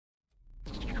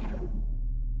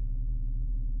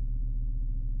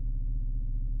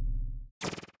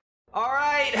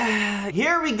Alright,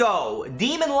 here we go.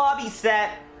 Demon Lobby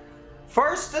set.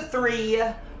 First to 3.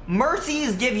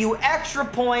 Mercies give you extra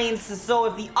points, so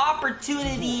if the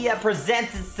opportunity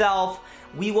presents itself,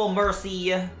 we will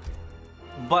mercy.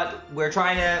 But we're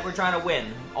trying to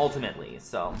win ultimately.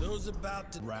 So. Those about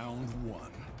to round 1.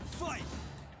 Fight.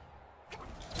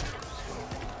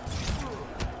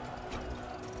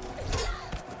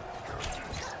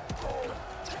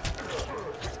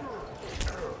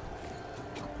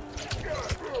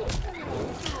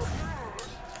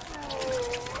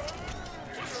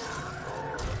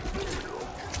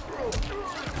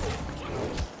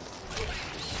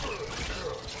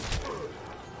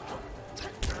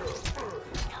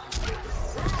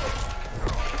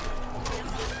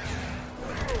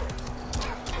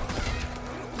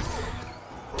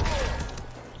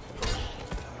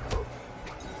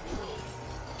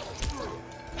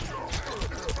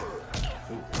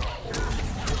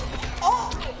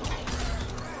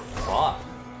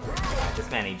 This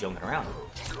man ain't joking around.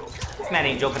 This man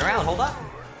ain't joking around. Hold up.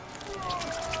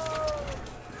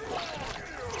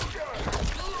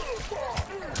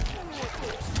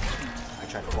 I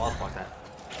tried to wall block that.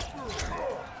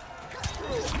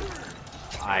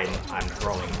 I'm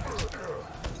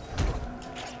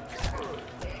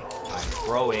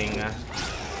throwing.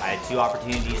 I had 2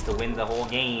 opportunities to win the whole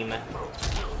game,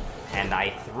 and I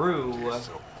threw.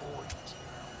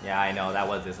 Yeah, I know, that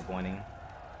was disappointing.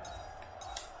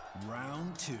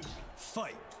 Round 2.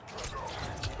 Fight.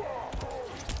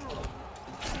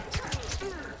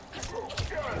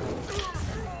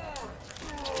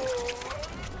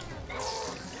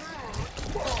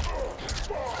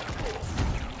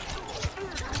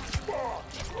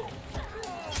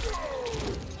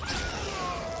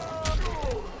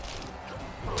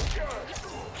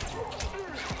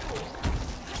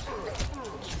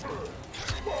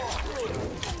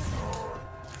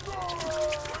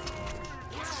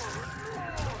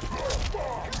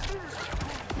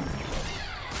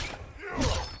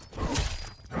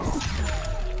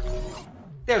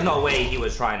 There's no way he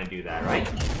was trying to do that, right?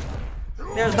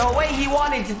 There's no way he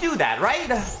wanted to do that,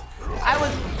 right? I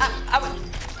was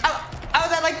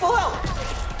at like full health.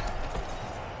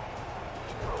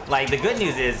 Like, the good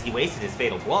news is he wasted his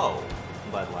fatal blow,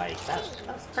 but like that's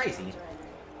crazy.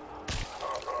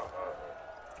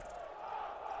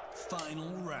 Final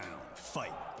round.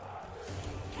 Fight.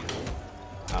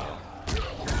 Uh-oh.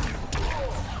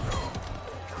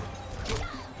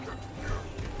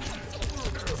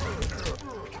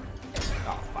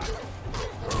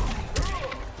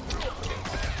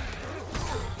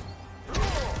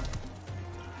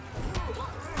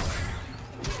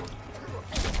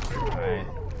 Alright.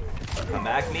 Come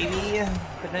back, maybe?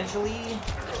 Potentially?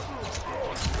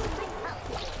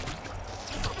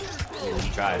 Ooh, he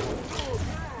tried.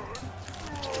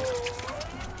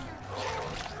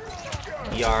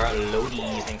 We are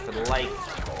Lodi, thanks for the like.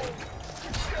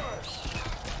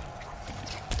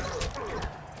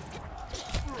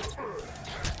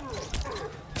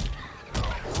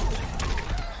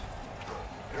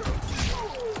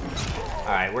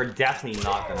 Alright, we're definitely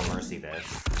not gonna mercy this.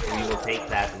 We will take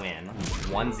that win.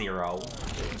 1-0.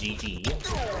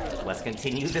 GG. Let's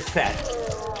continue the set.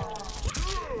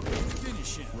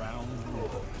 Finish it. Round 1.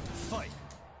 Fight.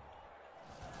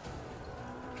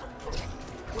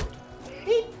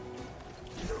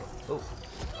 Oh.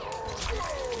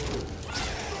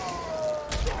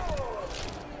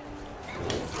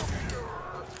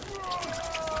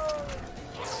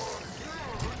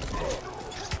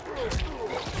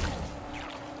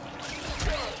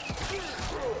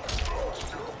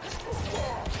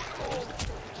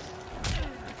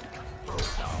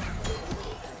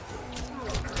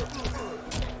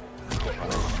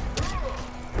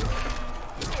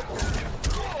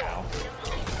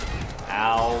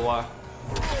 Ow.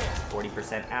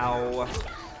 40% ow.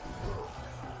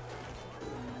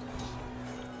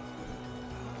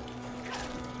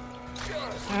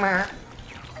 Ow.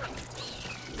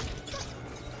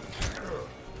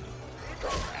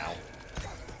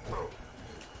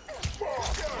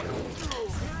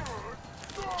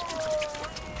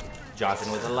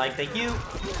 Johnson with a like, thank you.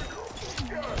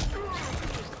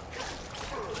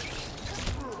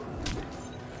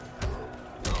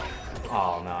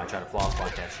 Oh no, I tried to floss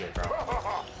block that shit, bro.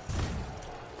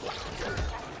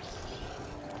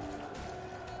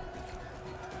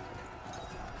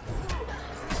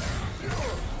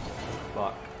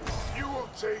 Fuck. You will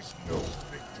taste no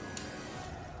victory.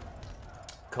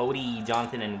 Cody,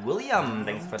 Jonathan, and William,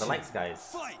 thanks for the likes, guys.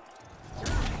 Fight.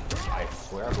 I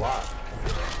swear I blocked.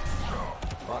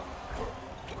 Fuck.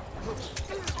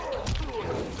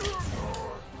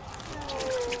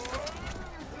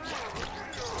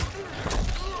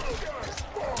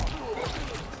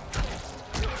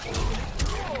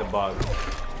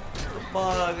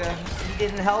 You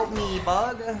didn't help me,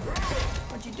 Bug.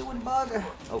 What you doing, Bug?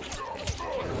 Oh.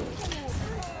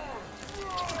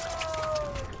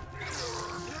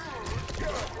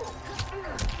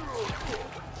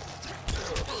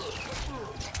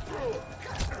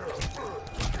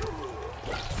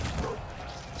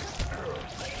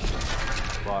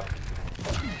 Fuck.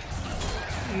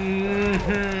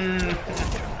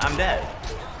 I'm dead.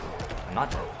 I'm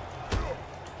not dead.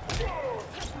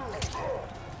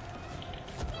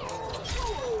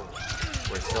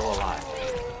 We're still alive.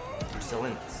 We're still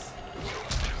in this.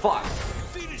 Fuck.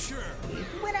 Finisher. You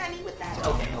went at me with that.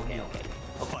 Okay, okay, okay.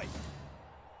 Fight.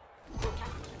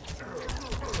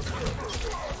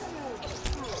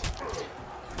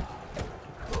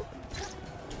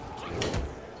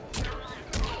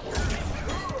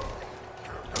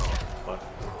 Fuck.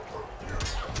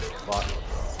 Fuck.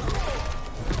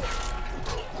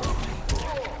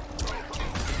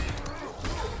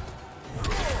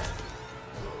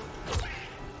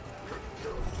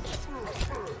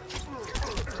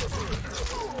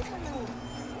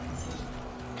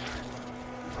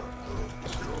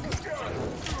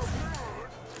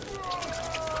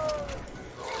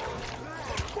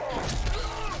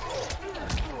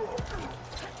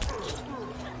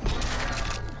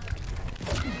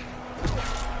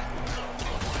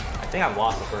 I think I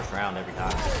lost the first round every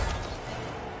time.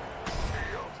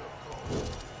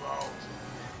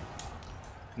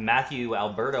 Matthew,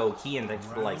 Alberto, Kean, thanks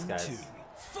for the likes, Round guys. 2.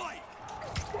 Fight.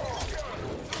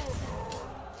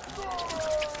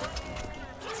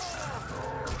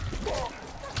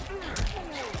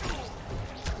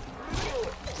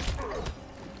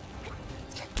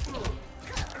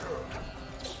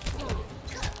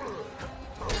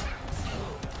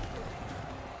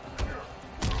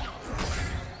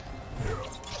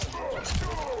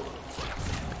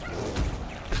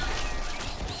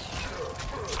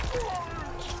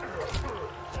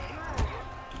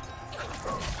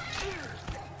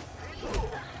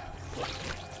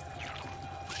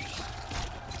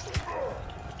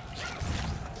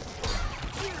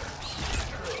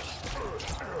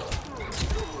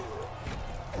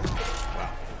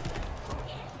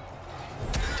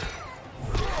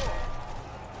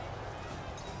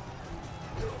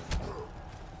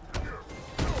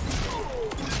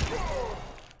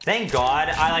 Thank God.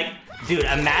 Dude,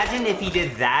 imagine if he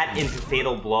did that into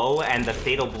Fatal Blow and the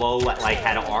Fatal Blow like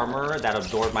had armor that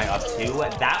absorbed my up 2.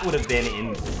 That would have been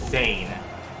insane.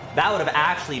 That would have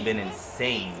actually been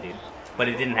insane, dude. But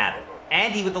it didn't happen.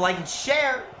 Andy with the like and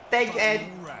share. Thank you, Ed.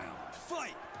 Round.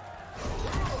 Fight.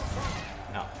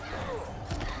 No.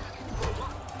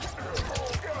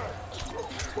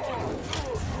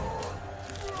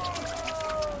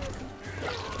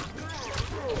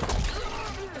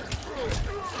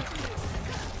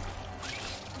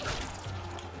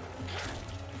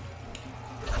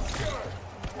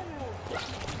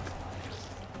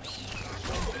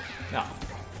 No.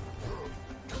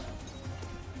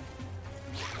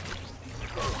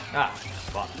 Ah,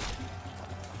 fuck.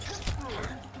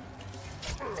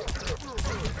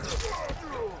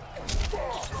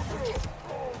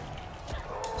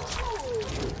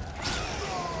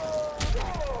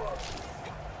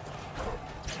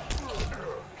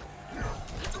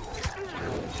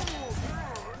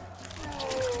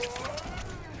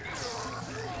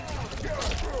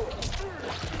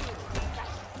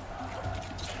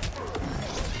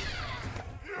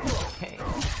 Okay.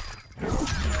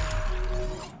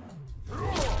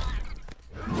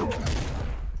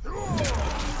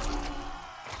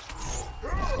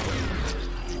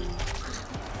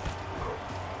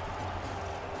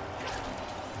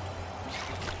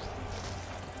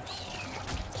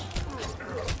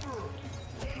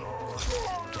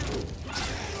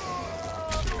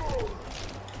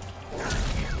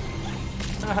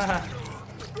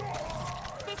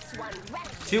 This one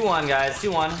wrecked. 2-1, guys.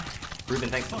 2-1. Ruben,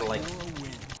 thanks for the like. For a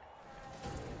win.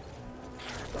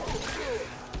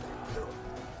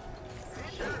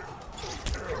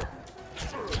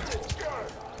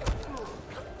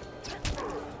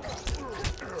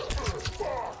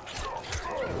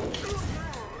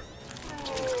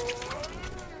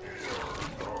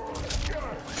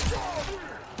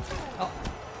 Oh.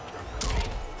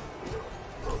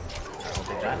 I'll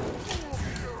take that.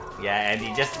 Yeah,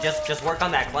 Andy, just work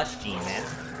on that clutch gene, man.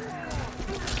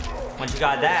 Once you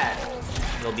got that,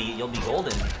 you'll be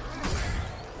golden.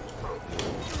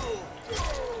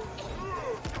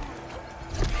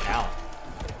 Ow.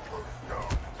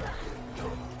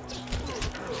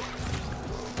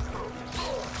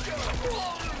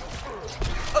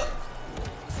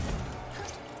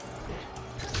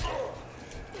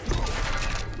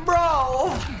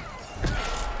 Bro!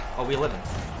 Oh, we living.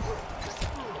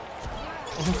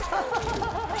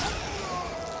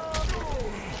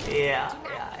 Yeah.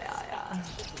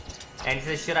 And he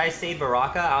says, should I say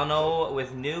Baraka? I don't know,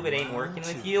 with noob it ain't working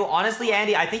with you. Honestly,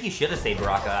 Andy, I think you should have stayed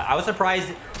Baraka. I was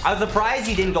surprised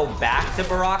you didn't go back to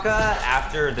Baraka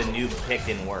after the noob pick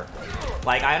didn't work.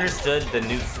 Like, I understood the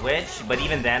noob switch, but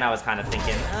even then I was kind of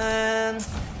thinking, I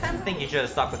don't think you should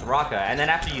have stuck with Baraka. And then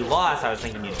after you lost, I was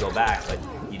thinking you'd go back, but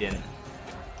you didn't.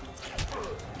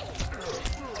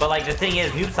 But like, the thing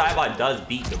is, Noob Saibot does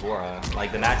beat Deborah.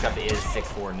 Like, the matchup is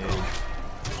 6-4 Noob.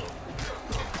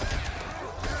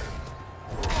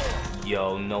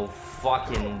 Yo, no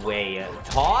fucking way.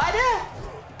 Todd?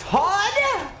 Todd?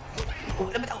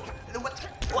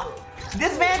 What?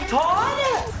 This man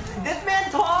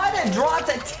Todd dropped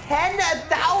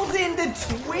 10,000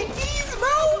 Twinkies,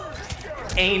 bro?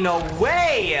 Ain't no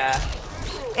way.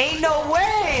 Ain't no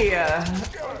way.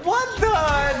 What the?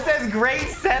 It says great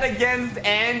set against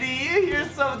Andy.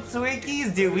 Here's some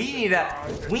Twinkies. Dude, we need a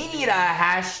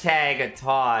hashtag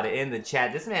Todd in the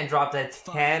chat. This man dropped a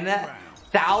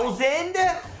 10,000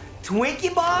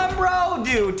 Twinkie bomb, bro.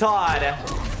 Dude, Todd.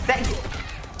 Thank you.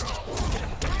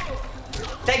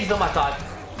 Thank you so much, Todd.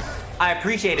 I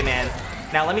appreciate it, man.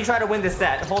 Now, let me try to win this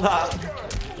set. Hold up.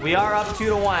 We are up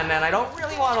 2-1, and I don't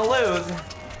really want to lose.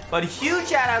 But huge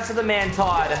shout out to the man,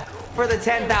 Todd, for the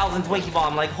 10,000 Twinkie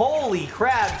bomb. Like, holy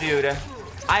crap, dude.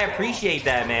 I appreciate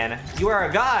that, man. You are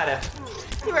a god.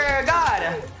 You are a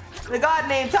god. The god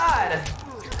named Todd.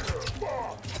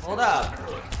 Hold up.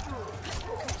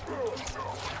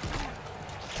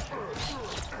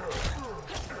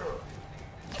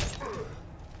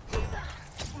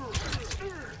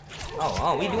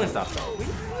 Oh, we doing stuff, though.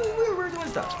 We're doing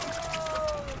stuff.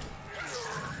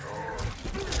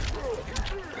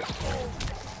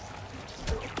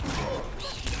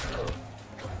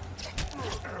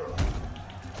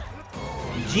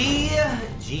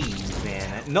 GG's,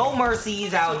 man. No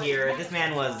mercies out here. This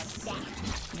man was...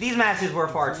 These matches were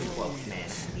far too close, man.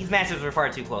 These matches were far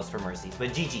too close for mercies. But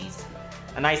GG's.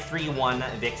 A nice 3-1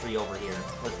 victory over here.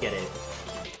 Let's get it.